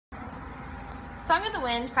Song of the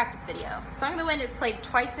Wind practice video. Song of the Wind is played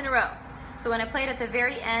twice in a row. So when I play it at the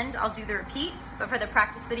very end, I'll do the repeat, but for the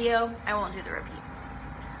practice video, I won't do the repeat.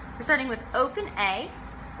 We're starting with open A.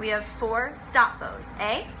 We have 4 stop bows.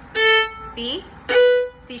 A, B,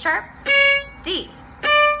 C sharp, D.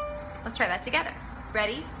 Let's try that together.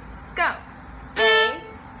 Ready? Go. A,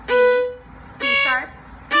 B, C sharp,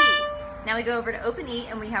 D. Now we go over to open E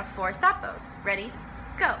and we have 4 stop bows. Ready?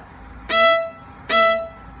 Go. E, B, E,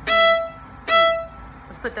 E.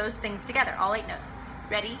 Let's put those things together, all 8 notes.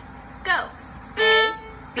 Ready? Go. A,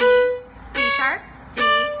 B, C sharp, D, E,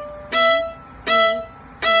 E, E,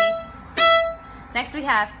 E. Next we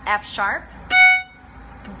have F sharp,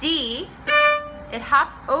 D. It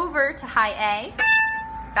hops over to high A,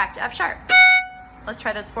 back to F sharp. Let's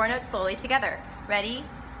try those 4 notes slowly together. Ready?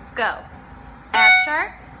 Go. F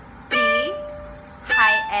sharp, D,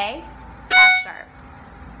 high A, F sharp.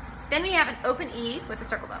 Then we have an open E with a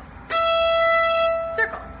circle bow.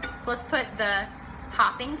 Circle. So let's put the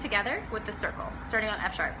hopping together with the circle, starting on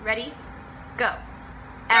F sharp. Ready? Go.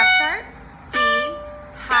 F sharp, D,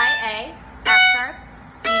 high A, F sharp,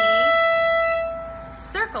 E,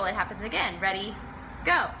 circle. It happens again. Ready?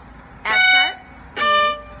 Go. F sharp, D,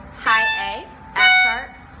 high A, F sharp,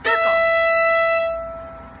 circle.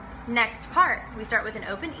 Next part, we start with an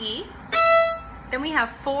open E. Then we have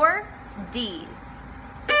 4 Ds.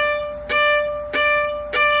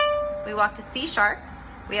 We walk to C sharp.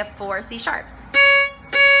 We have 4 C sharps.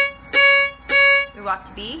 We walk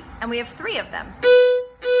to B, and we have 3 of them. So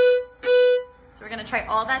we're going to try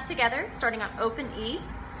all that together, starting on open E,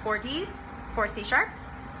 4 Ds, 4 C sharps,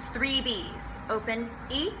 3 Bs. Open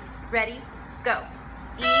E, ready, go.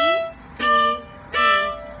 E, D, D,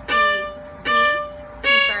 D, D, C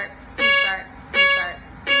sharp, C sharp, C sharp,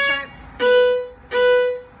 C sharp, B, B,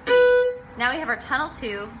 B. Now we have our tunnel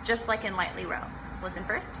 2, just like in Lightly Row. Listen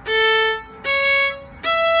first.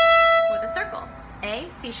 With a circle. A,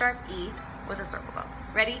 C sharp, E, with a circle bow.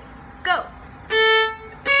 Ready? Go.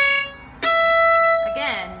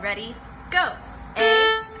 Again, ready? Go.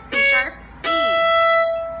 A, C sharp, E.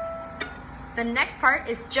 The next part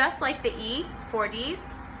is just like the E, 4 Ds,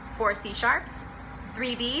 4 C sharps,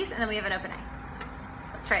 3 Bs, and then we have an open A.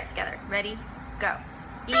 Let's try it together. Ready? Go.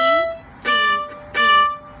 E, D, D,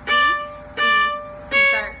 D, D, C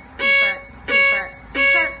sharp, C sharp, C sharp, C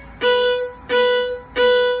sharp, B, B, B,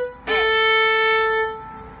 A.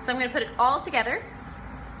 So I'm going to put it all together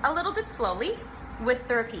a little bit slowly with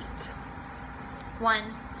the repeat.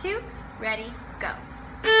 1, 2, ready, go.